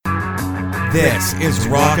This is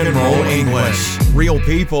Rock and Roll English. Real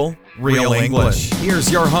people, real English.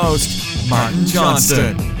 Here's your host, Martin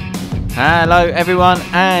Johnston. Hello everyone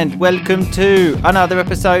and welcome to another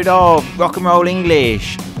episode of Rock and Roll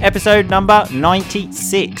English. Episode number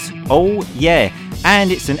 96. Oh yeah.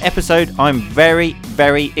 And it's an episode I'm very,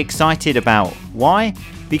 very excited about. Why?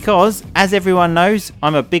 Because, as everyone knows,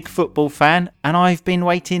 I'm a big football fan and I've been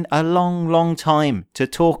waiting a long time to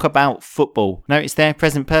talk about football. Notice there,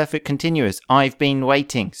 present perfect continuous. I've been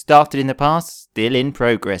waiting. Started in the past, still in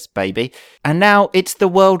progress, baby. And now it's the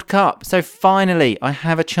World Cup. So finally, I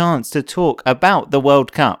have a chance to talk about the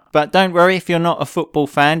World Cup. But don't worry if you're not a football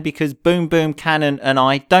fan, because Boom Boom Cannon and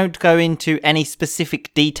I don't go into any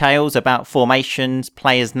specific details about formations,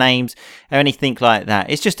 players' names, or anything like that.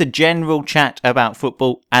 It's just a general chat about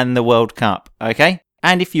football and the World Cup, okay?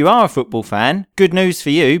 And if you are a football fan, good news for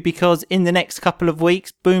you, because in the next couple of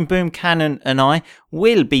weeks, Boom Boom Cannon and I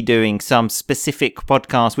will be doing some specific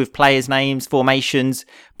podcasts with players' names, formations,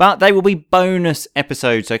 but they will be bonus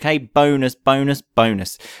episodes, okay? Bonus.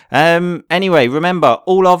 Anyway, remember,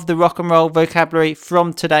 all of the rock and roll vocabulary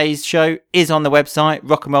from today's show is on the website,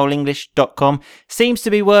 rockandrollenglish.com. Seems to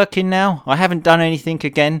be working now. I haven't done anything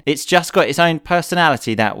again. It's just got its own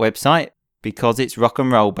personality, that website. Because it's rock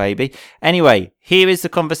and roll, baby. Anyway, here is the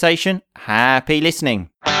conversation. Happy listening.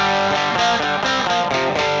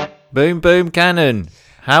 Boom Boom Cannon.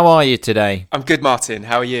 How are you today? I'm good, Martin.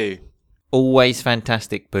 How are you? Always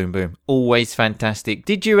fantastic, Boom Boom. Always fantastic.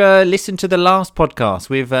 Did you listen to the last podcast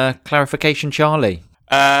with Clarification Charlie?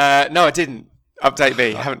 No, I didn't. Update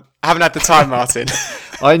me. Haven't had the time, Martin.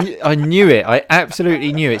 I knew it. I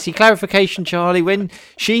absolutely knew it. See, Clarification Charlie, when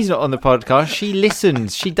she's not on the podcast, she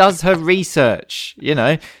listens. She does her research. You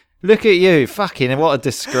know, look at you, fucking what a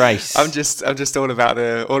disgrace. I'm just all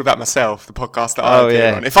about myself. The podcast that I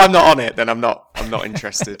appear on. If I'm not on it, then I'm not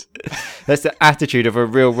interested. That's the attitude of a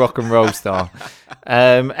real rock and roll star.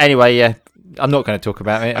 Anyway, yeah. I'm not going to talk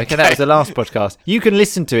about it. Okay, that was the last podcast. You can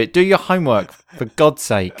listen to it. Do your homework, for God's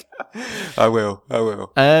sake. I will.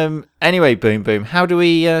 Anyway, Boom Boom, how do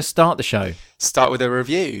we start the show? Start with a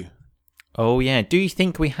review. Oh, yeah. Do you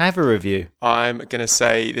think we have a review? I'm going to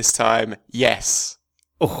say this time, yes.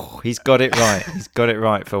 Oh, he's got it right. He's got it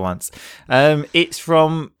right for once. It's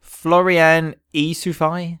from Florian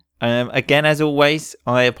Isufai. Again, as always,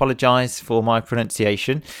 I apologise for my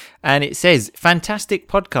pronunciation. And it says, fantastic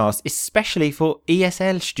podcast, especially for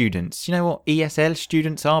ESL students. You know what ESL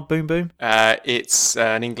students are, Boom Boom? It's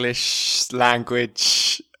an English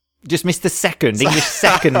language. Just missed the second, English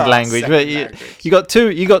second language. Second language. You got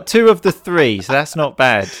two of the three, so that's not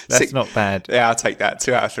bad. Not bad. Yeah, I'll take that.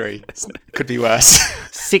 2 out of 3. Could be worse.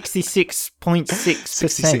 66.6%.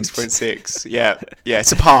 66.6. Yeah,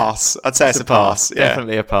 it's a pass. I'd say it's a pass. Yeah.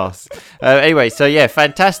 Definitely a pass. Anyway, so yeah,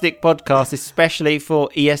 fantastic podcast, especially for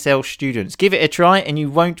ESL students. Give it a try and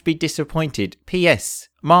you won't be disappointed. P.S.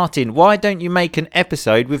 Martin, why don't you make an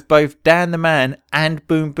episode with both Dan the Man and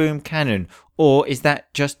Boom Boom Cannon? Or is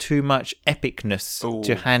that just too much epicness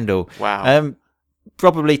to handle? Wow.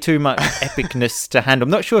 Probably too much epicness to handle.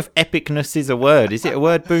 I'm not sure if epicness is a word. Is it a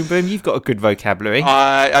word, Boom Boom? You've got a good vocabulary.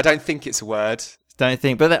 I don't think it's a word. Don't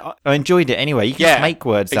think, but I enjoyed it anyway. You can just make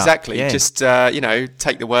words exactly. up. Yeah. Just,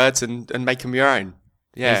 take the words and make them your own.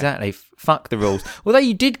 Yeah. Exactly. Fuck the rules. Although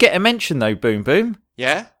you did get a mention though, Boom Boom.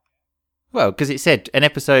 Yeah? Well, because it said an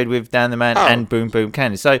episode with Dan the Man and Boom Boom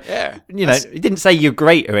Cannon. So, yeah, it didn't say you're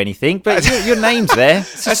great or anything, but your name's there.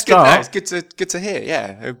 It's that's good. No, it's good to hear.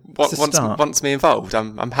 Yeah, once me involved,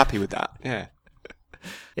 I'm happy with that. Yeah,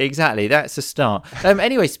 exactly. That's a start.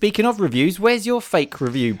 Anyway, speaking of reviews, where's your fake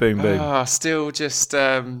review, Boom Boom? I still just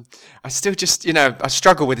I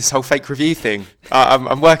struggle with this whole fake review thing.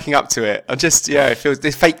 I'm working up to it. It feels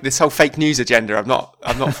this whole fake news agenda. I'm not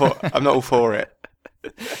all for it.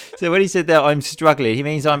 So when he said that I'm struggling, he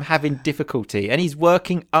means I'm having difficulty, and he's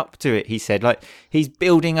working up to it. He said, like, he's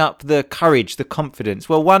building up the courage, the confidence.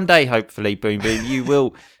 Well, one day, hopefully, Boom Boom, you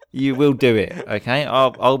will do it. Okay,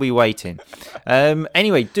 I'll be waiting.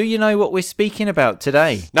 Anyway, do you know what we're speaking about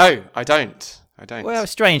today? No, I don't. Well,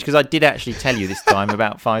 it's strange because I did actually tell you this time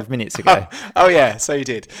about 5 minutes ago. Oh yeah, so you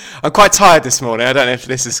did. I'm quite tired this morning. I don't know if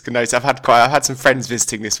this is noticed. I've had some friends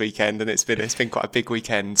visiting this weekend, and it's been quite a big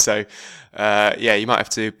weekend. So you might have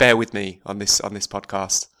to bear with me on this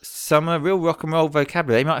podcast. Some real rock and roll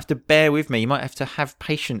vocabulary. You might have to bear with me. You might have to have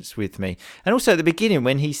patience with me. And also at the beginning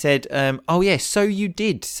when he said, so you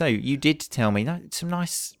did tell me. No, some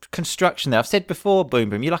nice construction there. I've said before, Boom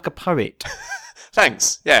Boom, you're like a poet.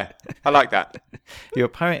 Thanks. Yeah, I like that. You're a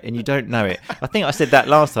poet and you don't know it. I think I said that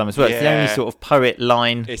last time as well. It's the only sort of poet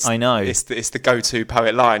line I know. It's the go-to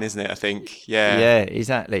poet line, isn't it? I think. Yeah. Yeah,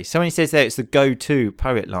 exactly. So when he says there it's the go-to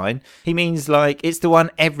poet line, he means like it's the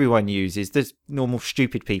one everyone uses. There's normal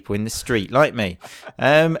stupid people in the street like me.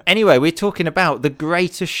 Anyway, we're talking about the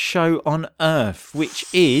greatest show on earth, which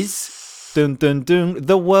is dun dun dun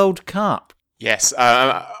the World Cup. Yes.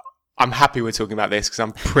 I'm happy we're talking about this because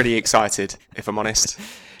I'm pretty excited, if I'm honest.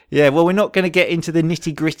 Yeah, well, we're not going to get into the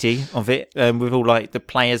nitty-gritty of it with all like the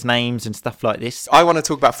players' names and stuff like this. I want to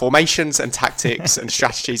talk about formations and tactics and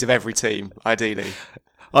strategies of every team, ideally.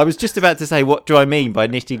 I was just about to say, what do I mean by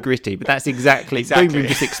nitty-gritty? But that's exactly. Boom Boom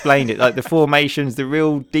just explained it, like the formations, the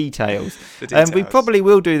real details. We probably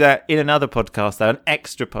will do that in another podcast, though, an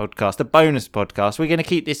extra podcast, a bonus podcast. We're going to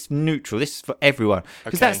keep this neutral. This is for everyone.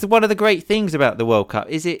 Because that's one of the great things about the World Cup,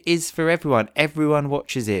 is it is for everyone. Everyone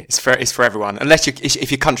watches it. It's for everyone, unless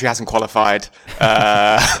if your country hasn't qualified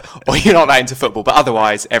or you're not that into football. But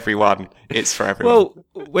otherwise, everyone, it's for everyone. Well,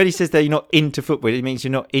 when he says that you're not into football, it means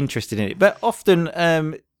you're not interested in it. But often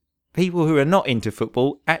people who are not into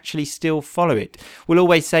football actually still follow it. We'll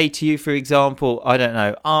always say to you, for example, I don't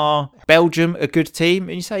know, are Belgium a good team?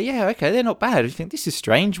 And you say, yeah, okay, they're not bad. You think, this is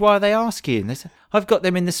strange. Why are they asking? They say, I've got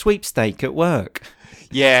them in the sweepstake at work.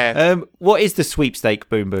 Yeah. What is the sweepstake,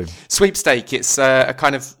 Boom Boom? Sweepstake, it's a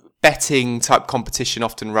kind of betting type competition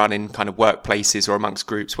often run in kind of workplaces or amongst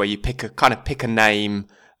groups where you pick a name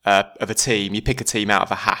of a team. You pick a team out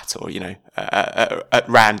of a hat or, at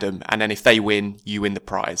random. And then if they win, you win the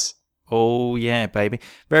prize. Oh, yeah, baby.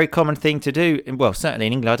 Very common thing to do. Well, certainly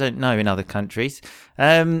in England. I don't know in other countries.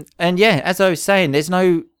 And yeah, as I was saying,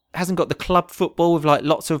 hasn't got the club football with like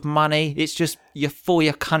lots of money. It's just you're for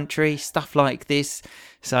your country, stuff like this.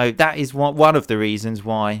 So that is one of the reasons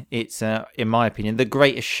why it's, in my opinion, the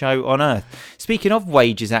greatest show on earth. Speaking of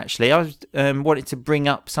wages, actually, I wanted to bring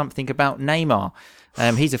up something about Neymar.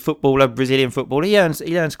 He's a footballer, Brazilian footballer. He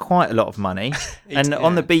earns quite a lot of money.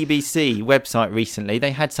 On the BBC website recently,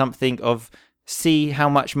 they had something of see how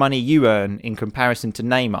much money you earn in comparison to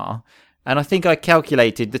Neymar. And I think I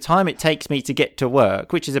calculated the time it takes me to get to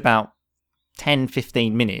work, which is about 10,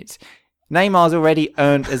 15 minutes. Neymar's already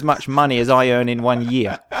earned as much money as I earn in 1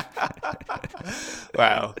 year.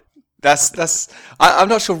 Wow. I'm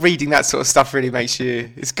not sure reading that sort of stuff really makes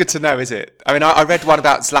you. It's good to know, is it? I mean, I read one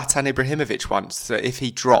about Zlatan Ibrahimovic once. So if he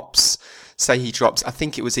drops, I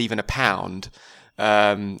think it was even £1,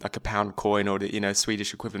 like a pound coin or the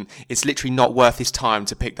Swedish equivalent. It's literally not worth his time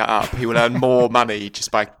to pick that up. He will earn more money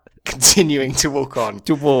just by continuing to walk on.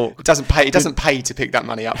 It doesn't pay to pick that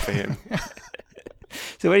money up for him.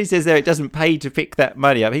 So when he says there it doesn't pay to pick that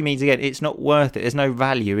money up, he means, again, it's not worth it. There's no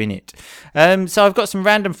value in it. So I've got some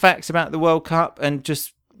random facts about the World Cup and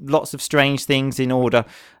just lots of strange things in order.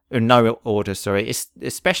 No order, sorry. It's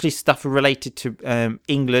especially stuff related to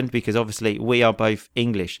England, because obviously we are both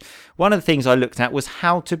English. One of the things I looked at was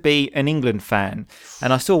how to be an England fan.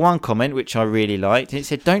 And I saw one comment which I really liked. It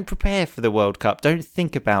said, don't prepare for the World Cup. Don't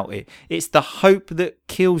think about it. It's the hope that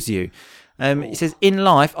kills you. It says, in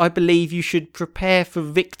life, I believe you should prepare for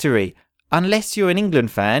victory, unless you're an England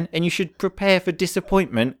fan, and you should prepare for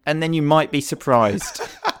disappointment, and then you might be surprised.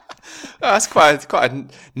 That's quite a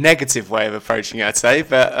negative way of approaching it, I'd say,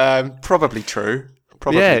 but probably true.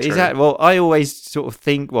 Exactly. Well, I always sort of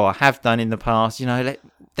think, I have done in the past,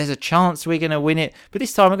 there's a chance we're going to win it, but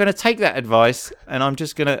this time I'm going to take that advice, and I'm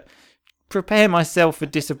just going to prepare myself for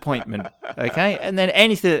disappointment, okay? And then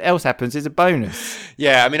anything else happens is a bonus.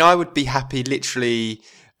 Yeah, I mean, I would be happy literally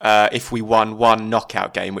if we won one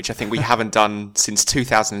knockout game, which I think we haven't done since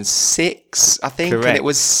 2006, I think. Correct. And it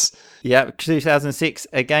was... Yeah, 2006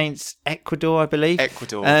 against Ecuador, I believe.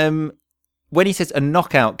 Ecuador. When he says a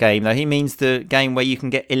knockout game, though, he means the game where you can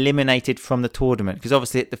get eliminated from the tournament. Because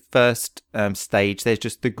obviously at the first stage, there's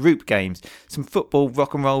just the group games. Some football,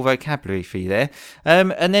 rock and roll vocabulary for you there.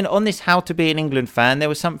 And then on this How to Be an England Fan, there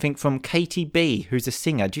was something from Katie B, who's a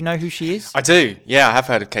singer. Do you know who she is? I do. Yeah, I have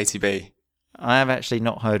heard of Katie B. I have actually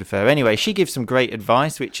not heard of her. Anyway, she gives some great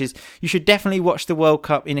advice, which is you should definitely watch the World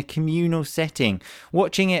Cup in a communal setting.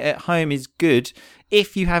 Watching it at home is good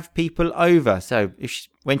if you have people over. So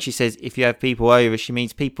when she says if you have people over, she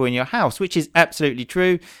means people in your house, which is absolutely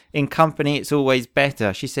true. In company, it's always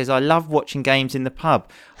better. She says, I love watching games in the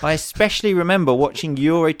pub. I especially remember watching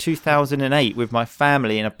Euro 2008 with my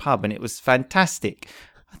family in a pub, and it was fantastic.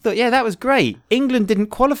 I thought, yeah, that was great. England didn't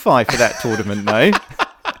qualify for that tournament, though.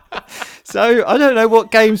 So I don't know what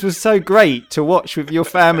games was so great to watch with your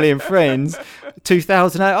family and friends.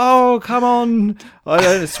 2008, oh, come on. I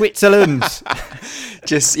don't know, Switzerland.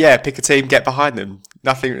 Just pick a team, get behind them.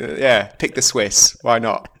 Nothing. Pick the Swiss. Why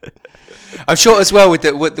not? I'm sure as well with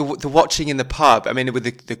the watching in the pub. I mean, with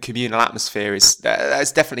the communal atmosphere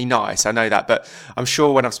that's definitely nice. I know that, but I'm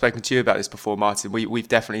sure when I've spoken to you about this before, Martin, we've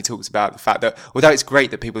definitely talked about the fact that although it's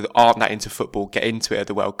great that people that aren't that into football get into it at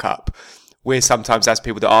the World Cup, we're sometimes, as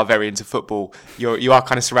people that are very into football, you are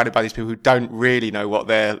kind of surrounded by these people who don't really know what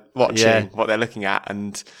they're watching, what they're looking at,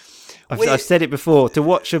 and. I've said it before, to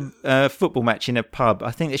watch a football match in a pub,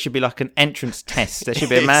 I think there should be like an entrance test. There should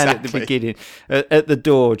be a man at the beginning, at the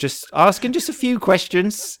door, just asking just a few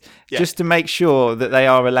questions, just to make sure that they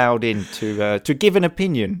are allowed in to give an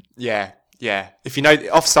opinion. Yeah. If you know the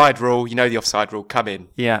offside rule, come in.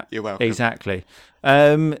 Yeah. You're welcome. Exactly.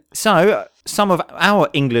 So, some of our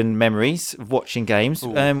England memories of watching games.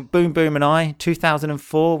 Boom Boom and I,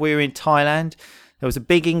 2004, we were in Thailand. There was a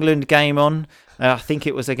big England game on. I think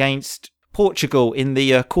it was against Portugal in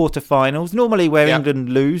the quarterfinals, normally where England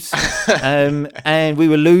lose. And we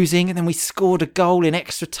were losing, and then we scored a goal in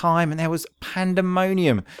extra time, and there was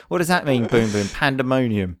pandemonium. What does that mean, Boom Boom?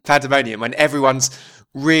 Pandemonium. Pandemonium, when everyone's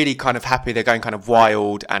really kind of happy, they're going kind of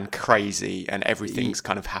wild and crazy, and everything's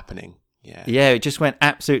kind of happening. Yeah, it just went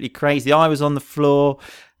absolutely crazy. I was on the floor.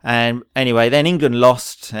 And anyway, then England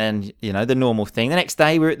lost, and, the normal thing. The next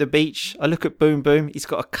day, we're at the beach. I look at Boom Boom. He's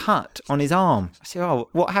got a cut on his arm. I said, "Oh,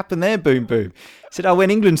 what happened there, Boom Boom?" He said, "Oh, when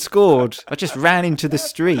England scored, I just ran into the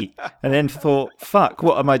street and then thought, fuck,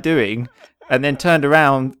 what am I doing?" And then turned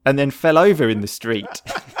around and then fell over in the street.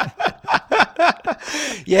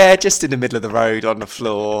 Yeah, just in the middle of the road on the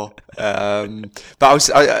floor. But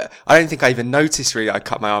I don't think I even noticed really I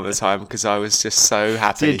cut my arm at the time because I was just so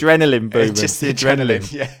happy. The adrenaline, Boom. Just the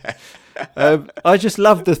adrenaline. Yeah. I just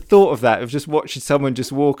love the thought of that, of just watching someone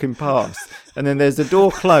just walking past, and then there's the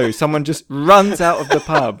door closed, someone just runs out of the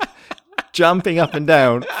pub, jumping up and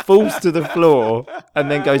down, falls to the floor,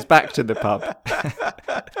 and then goes back to the pub.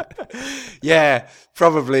 Yeah,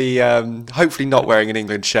 probably, hopefully not wearing an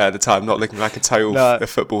England shirt at the time, not looking like a total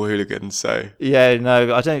football hooligan. So yeah,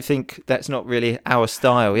 no, I don't think that's not really our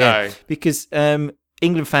style. Yeah, no. Because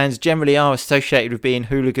England fans generally are associated with being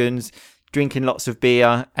hooligans, drinking lots of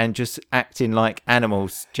beer, and just acting like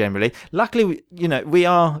animals generally. Luckily, we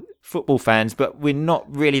are football fans, but we're not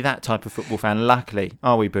really that type of football fan. Luckily,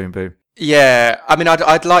 are we, Boom Boom? Yeah, I mean,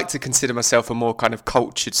 I'd like to consider myself a more kind of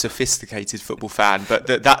cultured, sophisticated football fan, but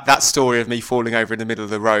that story of me falling over in the middle of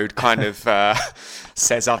the road kind of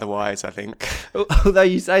says otherwise, I think. Although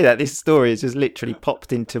you say that, this story has just literally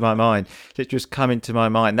popped into my mind. It's just come into my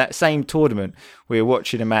mind. That same tournament, we were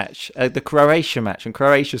watching a match, the Croatia match, and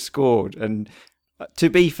Croatia scored. And to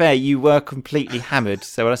be fair, you were completely hammered.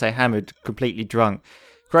 So when I say hammered, completely drunk.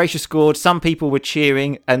 Croatia scored, some people were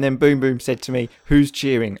cheering, and then Boom Boom said to me, "Who's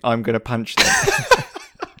cheering? I'm going to punch them."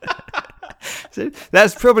 So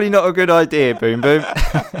that's probably not a good idea, Boom Boom.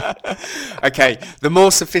 Okay, the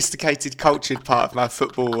more sophisticated, cultured part of my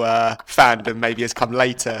football fandom maybe has come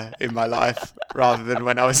later in my life, rather than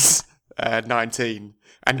when I was 19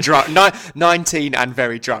 and drunk. 19 and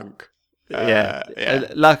very drunk. Yeah.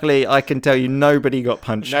 Luckily, I can tell you nobody got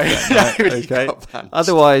punched. Nobody got punched.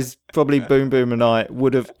 Otherwise, probably Boom Boom and I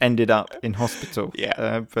would have ended up in hospital.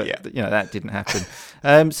 But that didn't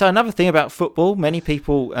happen. So another thing about football, many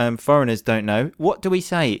people, foreigners, don't know. What do we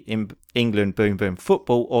say in England, Boom Boom?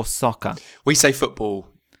 Football or soccer? We say football.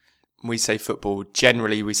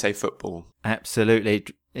 Generally, we say football. Absolutely.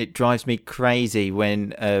 It drives me crazy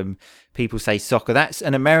when people say soccer. That's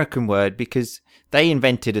an American word because they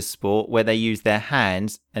invented a sport where they use their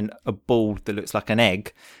hands and a ball that looks like an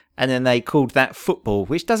egg, and then they called that football,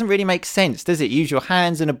 which doesn't really make sense, does it? Use your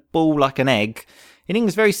hands and a ball like an egg. In England,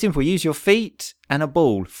 it's very simple. Use your feet and a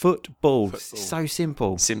ball. Football. So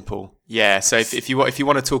simple. Simple. Yeah. So if you want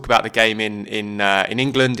to talk about the game in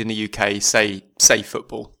England, in the UK, say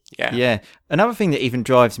football. Yeah. Another thing that even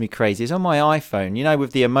drives me crazy is on my iPhone,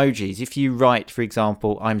 with the emojis, if you write, for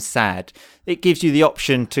example, "I'm sad," it gives you the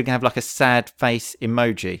option to have like a sad face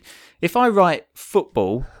emoji. If I write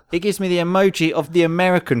football, it gives me the emoji of the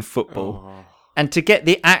American football. Oh. And to get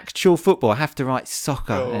the actual football, I have to write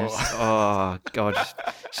soccer. Oh God,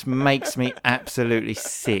 it just makes me absolutely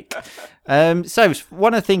sick. So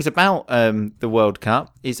one of the things about the World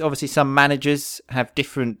Cup is obviously some managers have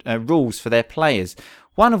different rules for their players.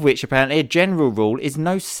 One of which, apparently, a general rule is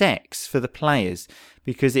no sex for the players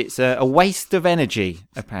because it's a waste of energy,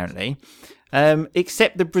 apparently.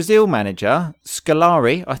 Except the Brazil manager,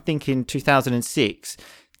 Scolari, I think in 2006,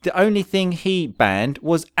 The only thing he banned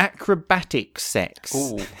was acrobatic sex.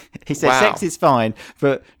 Ooh, He said wow. sex is fine,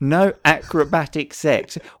 but no acrobatic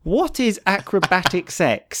sex. What is acrobatic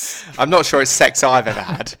sex? I'm not sure it's sex I've ever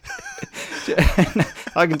had.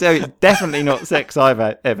 I can tell you, it's definitely not sex I've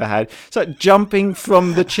ever had. It's like jumping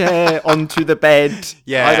from the chair onto the bed.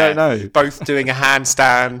 Yeah, I don't know. Both doing a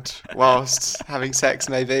handstand whilst having sex,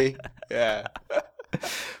 maybe. Yeah.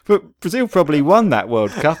 But Brazil probably won that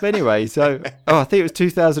World Cup anyway. So, I think it was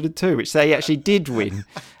 2002, which they actually did win.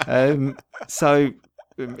 So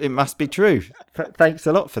it must be true. Thanks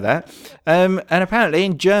a lot for that. And apparently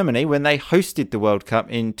in Germany, when they hosted the World Cup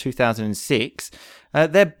in 2006,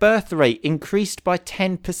 their birth rate increased by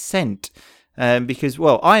 10%. Because,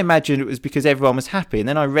 well, I imagined it was because everyone was happy. And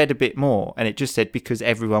then I read a bit more and it just said because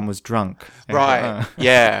everyone was drunk. Right.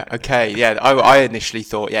 Yeah. Okay. Yeah. I initially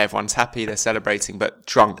thought, yeah, everyone's happy, they're celebrating, but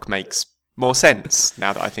drunk makes more sense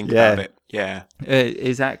now that I think about it. Yeah.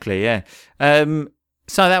 Exactly. Yeah.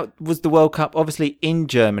 So that was the World Cup, obviously in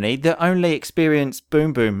Germany. The only experience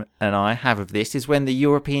Boom Boom and I have of this is when the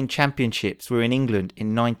European Championships were in England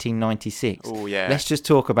in 1996. Oh, yeah. Let's just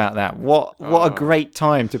talk about that. What a great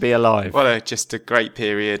time to be alive. Well, just a great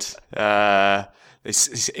period.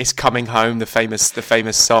 It's Coming Home, the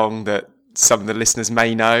famous song that some of the listeners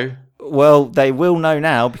may know. Well, they will know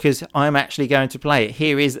now because I'm actually going to play it.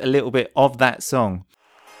 Here is a little bit of that song.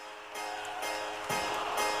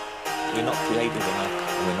 We're not creative enough.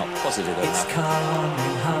 We're not positive enough. It's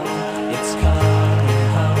coming home. It's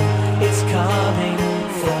coming home. It's coming.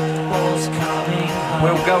 Football's coming home.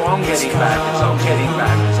 We'll go on getting back. It's on getting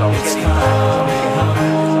back. It's on getting back.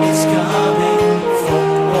 It's coming.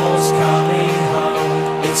 Football's coming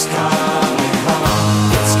home. It's coming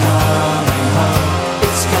home. It's coming home.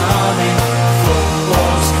 It's coming.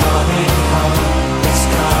 Football's coming home. It's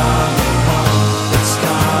coming home. It's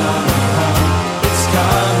coming home. It's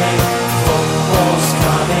coming. Football's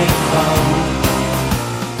coming home.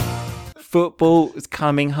 Football is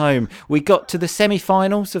coming home. We got to the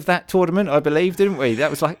semi-finals of that tournament, I believe, didn't we? That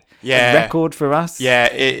was like a record for us. Yeah,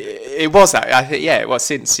 it was that. I think it was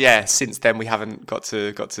since then we haven't got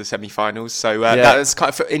to semi-finals. So that was kind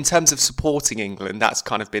of, in terms of supporting England, that's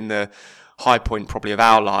kind of been the high point probably of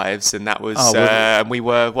our lives, and that was we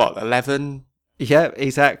were 11. Yeah,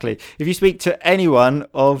 exactly. If you speak to anyone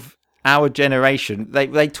of our generation,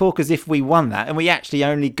 they talk as if we won that, and we actually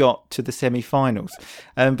only got to the semi-finals.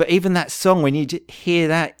 But even that song, when you hear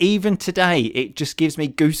that, even today, it just gives me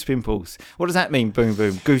goose pimples. What does that mean, Boom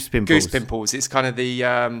Boom? Goose pimples. Goose pimples. It's kind of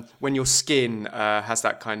the when your skin has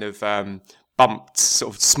that kind of bumped,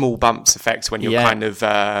 sort of small bumps effect when you're kind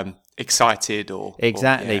of excited or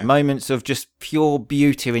exactly moments of just pure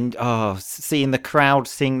beauty and seeing the crowd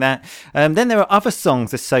sing that. Then there are other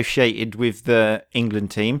songs associated with the England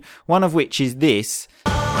team, one of which is this.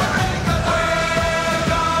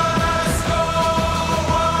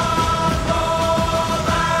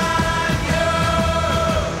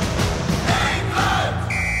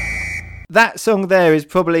 That song there is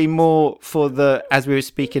probably more for the, as we were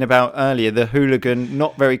speaking about earlier, the hooligan,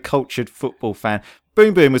 not very cultured football fan.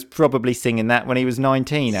 Boom Boom was probably singing that when he was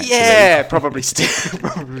 19, actually. Yeah, probably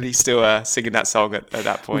still singing that song at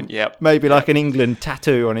that point, yep. Maybe like an England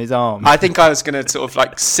tattoo on his arm. I think I was going to sort of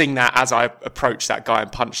like sing that as I approached that guy and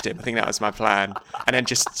punched him. I think that was my plan. And then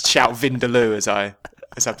just shout Vindaloo as I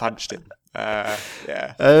punched him.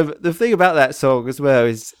 The thing about that song as well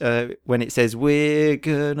is when it says, we're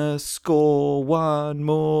gonna score one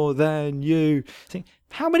more than you. Think,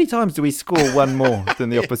 how many times do we score one more than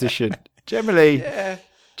the opposition? Generally,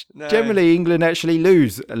 England actually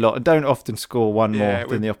lose a lot and don't often score one more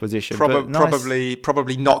than the opposition.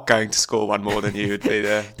 Probably not going to score one more than you would be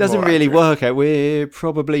there. Doesn't really work out. We're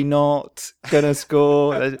probably not gonna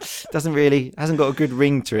score. Hasn't got a good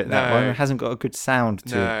ring to it. That one. It hasn't got a good sound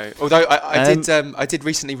to it. Although I did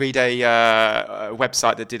recently read a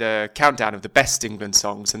website that did a countdown of the best England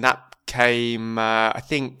songs, and that came. I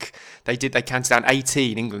think they counted down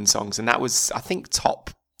 18 England songs, and that was, I think,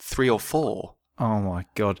 top 3 or 4. Oh my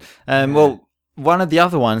God. Well, one of the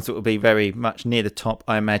other ones that will be very much near the top,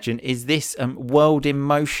 I imagine, is this World in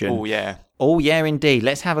Motion. Oh, yeah. Oh, yeah, indeed.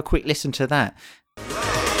 Let's have a quick listen to that.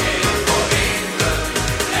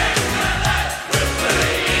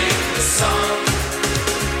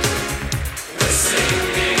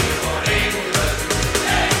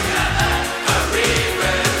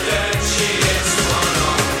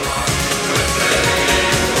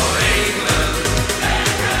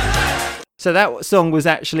 So that song was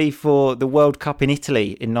actually for the World Cup in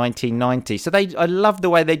Italy in 1990. So I love the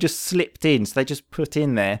way they just slipped in. So they just put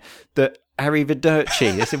in there that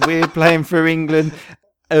Arrivederci. They said, we're playing for England.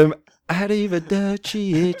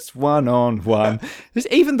 Arrivederci, it's 1-on-1. There's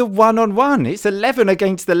even the 1-on-1. It's 11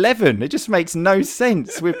 against 11. It just makes no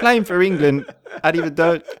sense. We're playing for England.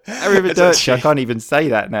 Arrivederci. I can't even say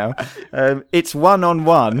that now. It's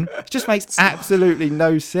 1-on-1. It just makes absolutely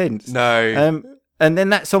no sense. No. And then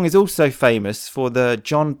that song is also famous for the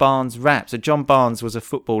John Barnes rap. So John Barnes was a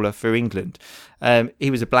footballer for England.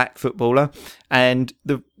 He was a black footballer, and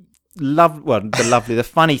the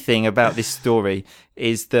funny thing about this story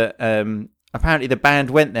is that apparently the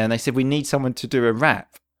band went there and they said, we need someone to do a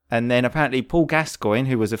rap. And then apparently Paul Gascoigne,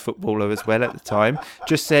 who was a footballer as well at the time,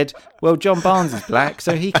 just said, well, John Barnes is black,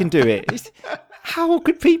 so he can do it. How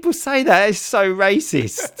could people say that? It's so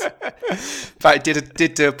racist. But he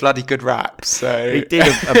did do a bloody good rap. So he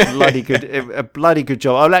did a bloody good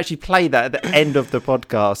job. I'll actually play that at the end of the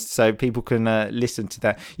podcast so people can listen to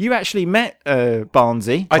that. You actually met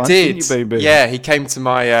Barnesy. I did. Didn't you, Boom Boom? Yeah, he came to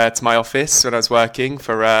my office when I was working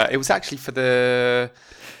for. It was actually for the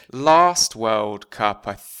last World Cup,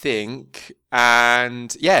 I think.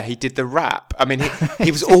 And yeah, he did the rap. I mean,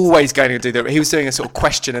 he was always going to he was doing a sort of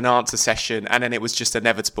question and answer session, and then it was just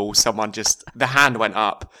inevitable. The hand went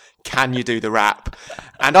up. Can you do the rap?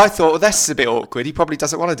 And I thought, well, this is a bit awkward. He probably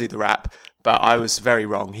doesn't want to do the rap. But I was very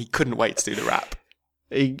wrong. He couldn't wait to do the rap.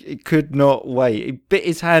 He could not wait. He bit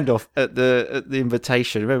his hand off at the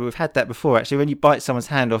invitation. Remember, we've had that before, actually. When you bite someone's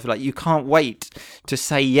hand off, like, you can't wait to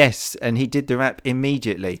say yes. And he did the rap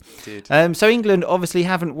immediately. He did. So England obviously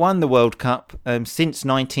haven't won the World Cup since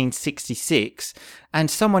 1966.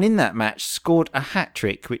 And someone in that match scored a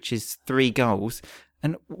hat-trick, which is 3 goals.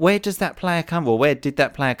 And where did that player come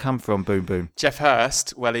from, Boom Boom? Jeff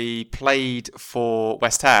Hurst. Well, he played for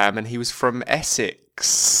West Ham, and he was from Essex.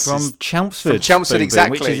 From Chelmsford. Boom,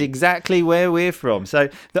 exactly. Which is exactly where we're from. So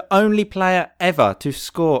the only player ever to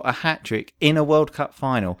score a hat-trick in a World Cup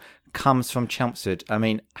final comes from Chelmsford. I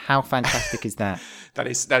mean, how fantastic is that? That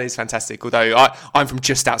is fantastic. Although I'm from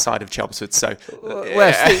just outside of Chelmsford, so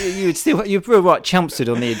you've right Chelmsford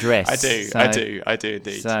on the address. I do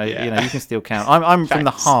indeed. So yeah. you can still count. I'm from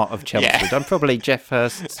the heart of Chelmsford. Yeah. I'm probably Jeff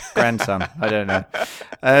Hurst's grandson. I don't know.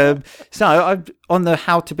 So on the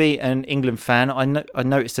how to be an England fan, I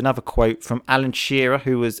noticed another quote from Alan Shearer,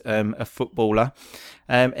 who was a footballer.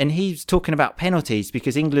 And he's talking about penalties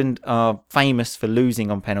because England are famous for losing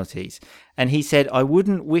on penalties. And he said, I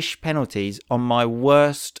wouldn't wish penalties on my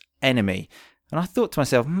worst enemy. And I thought to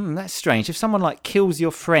myself, that's strange. If someone like kills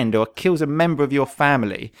your friend or kills a member of your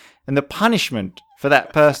family, and the punishment for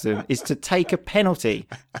that person is to take a penalty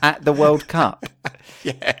at the World Cup.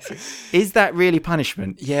 Yeah. Is that really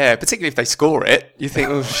punishment? Yeah, particularly if they score it. You think,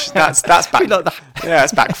 that's that's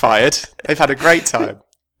backfired. They've had a great time.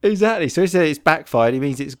 Exactly. So if it's backfired, it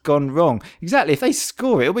means it's gone wrong. Exactly. If they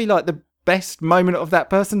score it, it'll be like the best moment of that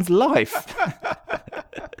person's life.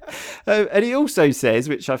 And he also says,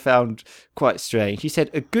 which I found quite strange, he said,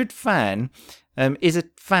 a good fan is a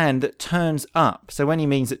fan that turns up. So when he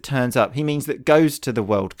means that turns up, he means that goes to the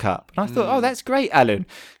World Cup. And I thought, that's great, Alan.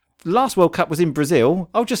 The last World Cup was in Brazil.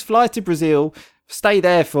 I'll just fly to Brazil, stay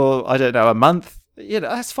there for, I don't know, a month.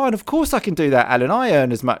 That's fine. Of course I can do that, Alan. I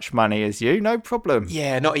earn as much money as you. No problem.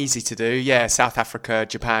 Yeah, not easy to do. Yeah, South Africa,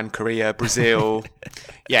 Japan, Korea, Brazil.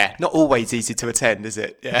 Yeah, not always easy to attend, is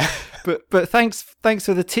it? Yeah. But thanks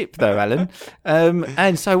for the tip, though, Alan.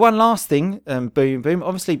 And so one last thing, Boom Boom.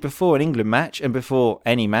 Obviously, before an England match and before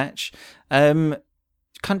any match,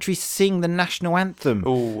 countries sing the national anthem.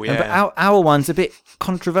 Oh, yeah. But our one's a bit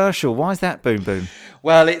controversial. Why is that, Boom Boom?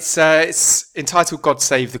 Well, it's entitled "God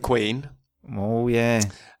Save the Queen." Oh yeah,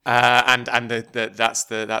 and that's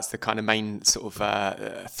the kind of main sort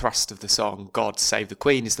of thrust of the song. "God Save the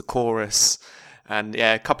Queen" is the chorus, and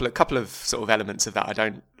yeah, a couple of sort of elements of that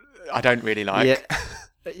I don't really like.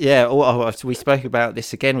 Yeah. We spoke about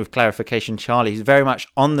this again with clarification. Charlie is very much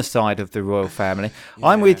on the side of the royal family. Yeah.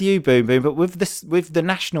 I'm with you, Boom Boom, but with the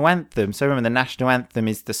national anthem. So remember, the national anthem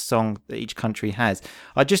is the song that each country has.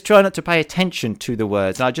 I just try not to pay attention to the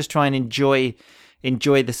words. I just try and enjoy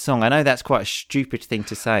the song. I know that's quite a stupid thing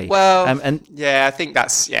to say. Well, I think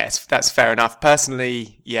that's fair enough.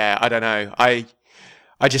 Personally, I don't know.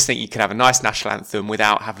 I just think you can have a nice national anthem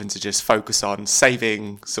without having to just focus on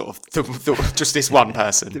saving sort of just this one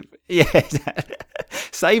person. Yeah,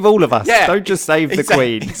 save all of us. Yeah, don't just save the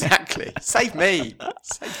Queen. Exactly. Save me.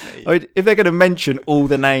 I mean, if they're going to mention all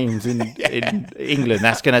the names in England,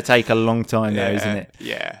 that's going to take a long time, though, isn't it?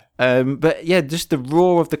 Yeah. But yeah, just the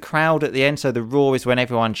roar of the crowd at the end. So the roar is when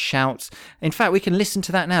everyone shouts. In fact, we can listen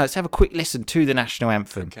to that now. Let's have a quick listen to the national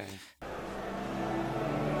anthem. Okay.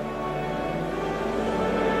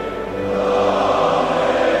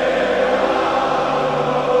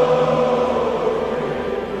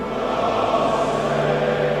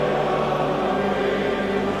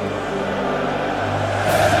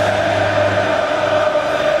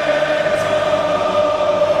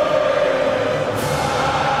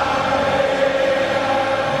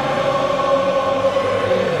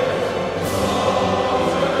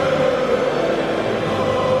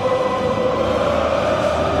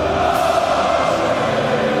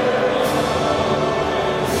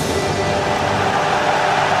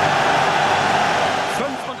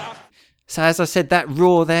 So as I said, that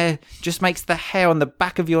roar there just makes the hair on the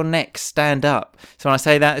back of your neck stand up. So when I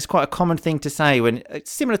say that, it's quite a common thing to say when it's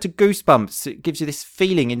similar to goosebumps. It gives you this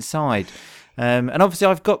feeling inside. And obviously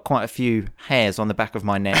I've got quite a few hairs on the back of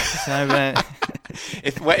my neck. So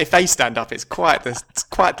if they stand up, it's quite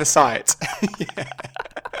the sight.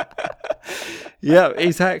 Yeah,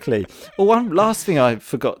 exactly. Well, one last thing I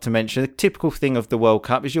forgot to mention, a typical thing of the World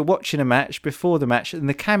Cup is you're watching a match before the match and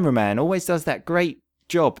the cameraman always does that great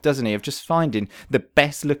job, doesn't he, of just finding the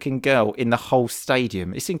best looking girl in the whole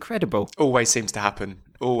stadium. It's incredible. Always seems to happen.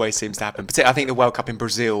 Particularly, I think the World Cup in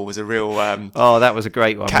Brazil was a real oh, that was a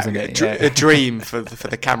great one, wasn't it? A dream for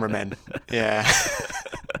the cameramen. Yeah.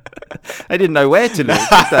 They didn't know where to look,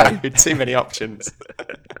 did they? Too many options.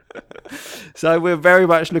 So we're very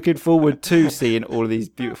much looking forward to seeing all of these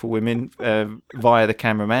beautiful women via the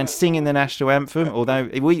cameraman singing the national anthem. Although,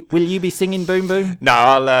 will you be singing Boom Boom? No,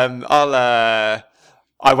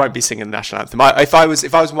 I won't be singing the national anthem. If I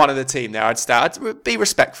was one of the team there, I'd be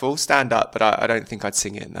respectful, stand up, but I don't think I'd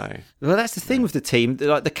sing it. No. Well, that's the thing with the team.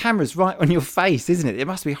 Like the camera's right on your face, isn't it? It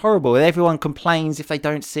must be horrible. Everyone complains if they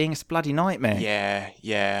don't sing. It's a bloody nightmare.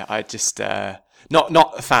 Yeah. I just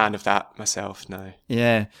not a fan of that myself. No.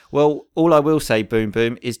 Yeah. Well, all I will say, Boom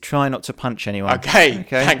Boom, is try not to punch anyone. Okay.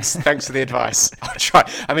 Thanks for the advice. I'll try.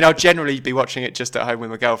 I mean, I'll generally be watching it just at home with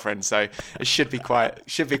my girlfriend, so it should be quite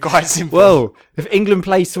simple. Well, if England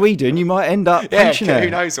play Sweden, you might end up punching her. Who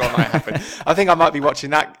knows what might happen? I think I might be watching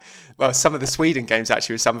that. Well, some of the Sweden games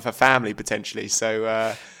actually with some of her family potentially.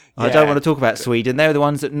 So. I don't want to talk about Sweden. They were the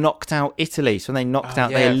ones that knocked out Italy. So when they knocked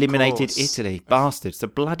out, they eliminated Italy. Bastards. The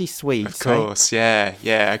bloody Swedes. Of course, yeah.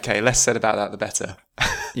 Okay, less said about that, the better.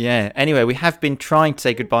 Yeah. Anyway, we have been trying to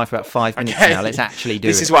say goodbye for about 5 minutes now. Let's actually do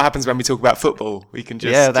it. This is what happens when we talk about football. We can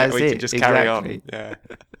just, can just carry on. Yeah.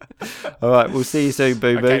 All right, we'll see you soon,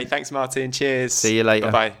 Boo Boo. Okay, thanks, Martin. Cheers. See you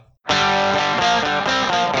later. Bye-bye.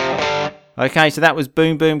 Okay, so that was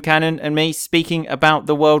Boom Boom Cannon and me speaking about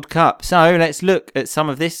the World Cup. So let's look at some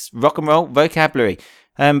of this rock and roll vocabulary.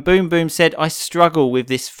 Boom Boom said, I struggle with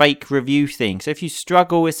this fake review thing. So if you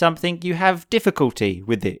struggle with something, you have difficulty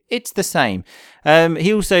with it. It's the same.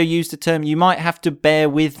 He also used the term, you might have to bear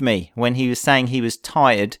with me, when he was saying he was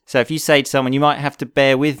tired. So if you say to someone, you might have to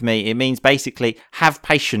bear with me, it means basically have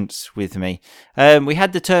patience with me. We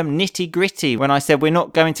had the term nitty gritty when I said we're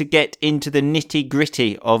not going to get into the nitty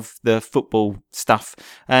gritty of the football stuff.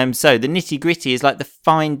 So the nitty gritty is like the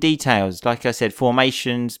fine details, like I said,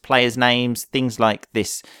 formations, players' names, things like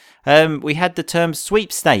this. We had the term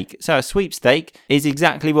sweepstake. So a sweepstake is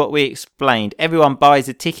exactly what we explained. Everyone buys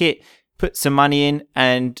a ticket, puts some money in,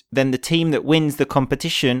 and then the team that wins the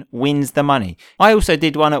competition wins the money. I also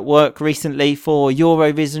did one at work recently for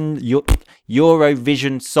Eurovision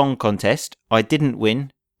Song Contest. I didn't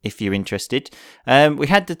win, if you're interested. We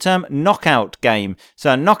had the term knockout game.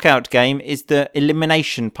 So a knockout game is the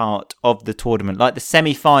elimination part of the tournament, like the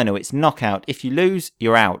semi-final. It's knockout. If you lose,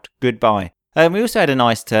 you're out. Goodbye. We also had a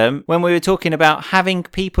nice term when we were talking about having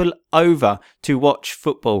people over to watch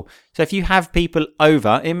football. So if you have people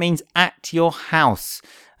over, it means at your house.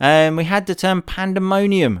 We had the term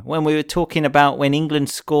pandemonium when we were talking about when England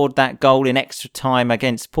scored that goal in extra time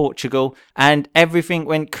against Portugal and everything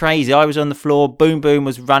went crazy. I was on the floor, Boom Boom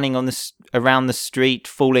was running around the street,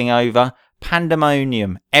 falling over.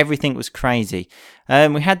 Pandemonium. Everything was crazy.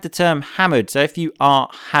 We had the term hammered. So if you are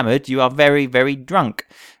hammered, you are very, very drunk.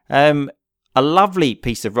 A lovely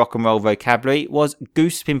piece of rock and roll vocabulary was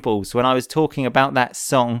goose pimples when I was talking about that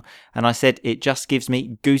song and I said it just gives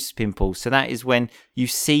me goose pimples. So that is when you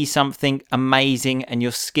see something amazing and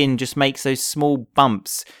your skin just makes those small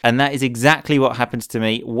bumps. And that is exactly what happens to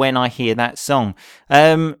me when I hear that song.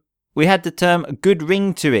 We had the term good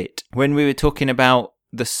ring to it when we were talking about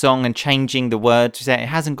the song and changing the words to say it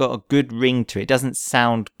hasn't got a good ring to it. It doesn't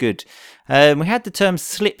sound good. We had the term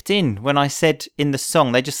slipped in when I said in the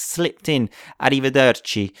song, they just slipped in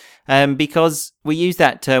arrivederci, because we use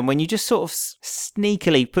that term when you just sort of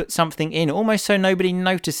sneakily put something in, almost so nobody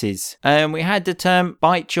notices. We had the term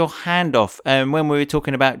bite your hand off when we were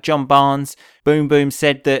talking about John Barnes. Boom Boom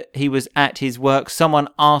said that he was at his work. Someone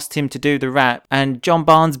asked him to do the rap and John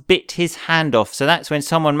Barnes bit his hand off. So that's when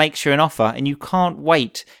someone makes you an offer and you can't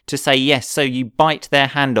wait to say yes. So you bite their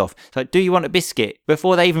hand off. So do you want a biscuit?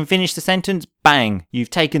 Before they even finish the sentence, bang,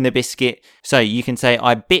 you've taken the biscuit. So you can say,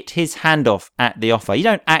 I bit his hand off at the offer. You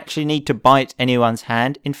don't actually need to bite anyone's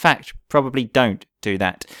hand. In fact, probably don't do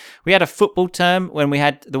that. We had a football term when we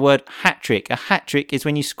had the word hat-trick. A hat-trick is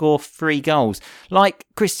when you score 3 goals, like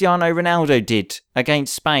Cristiano Ronaldo did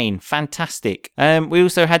against Spain. Fantastic. We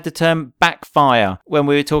also had the term backfire when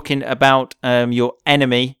we were talking about your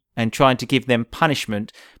enemy and trying to give them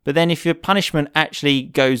punishment. But then if your punishment actually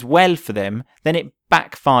goes well for them, then it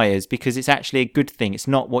backfires because it's actually a good thing. It's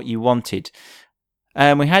not what you wanted.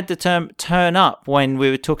 We had the term turn up when we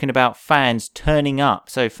were talking about fans turning up.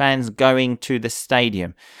 So fans going to the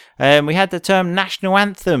stadium. We had the term national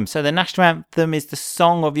anthem. So the national anthem is the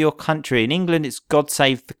song of your country. In England, it's God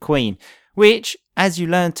Save the Queen, which, as you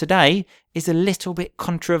learned today, is a little bit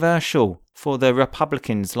controversial for the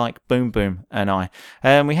Republicans like Boom Boom and I.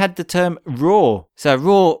 We had the term roar. So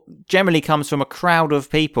roar generally comes from a crowd of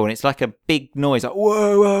people and it's like a big noise, like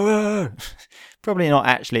whoa, whoa, whoa. Probably not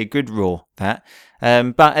actually a good roar, that.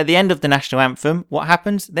 But at the end of the national anthem, what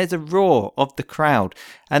happens? There's a roar of the crowd.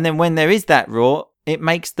 And then when there is that roar, it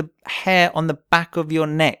makes the hair on the back of your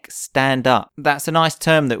neck stand up. That's a nice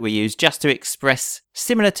term that we use just to express,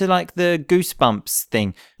 similar to like the goosebumps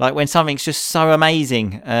thing. Like when something's just so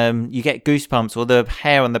amazing, you get goosebumps or the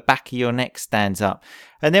hair on the back of your neck stands up.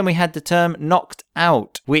 And then we had the term knocked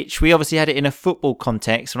out, which we obviously had it in a football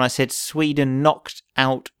context when I said Sweden knocked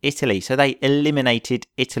out Italy. So they eliminated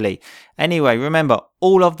Italy. Anyway, remember,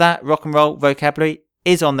 all of that rock and roll vocabulary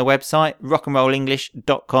is on the website,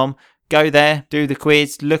 rockandrollenglish.com. Go there, do the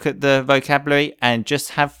quiz, look at the vocabulary and just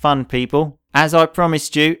have fun, people. As I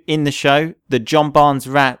promised you in the show, the John Barnes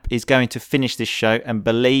rap is going to finish this show and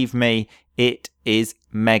believe me, it is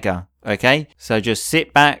mega. Okay? So just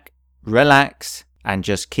sit back, relax and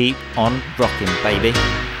just keep on rocking, baby. You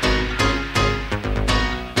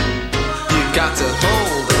got to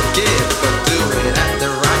hold and give, but do it at the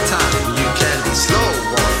right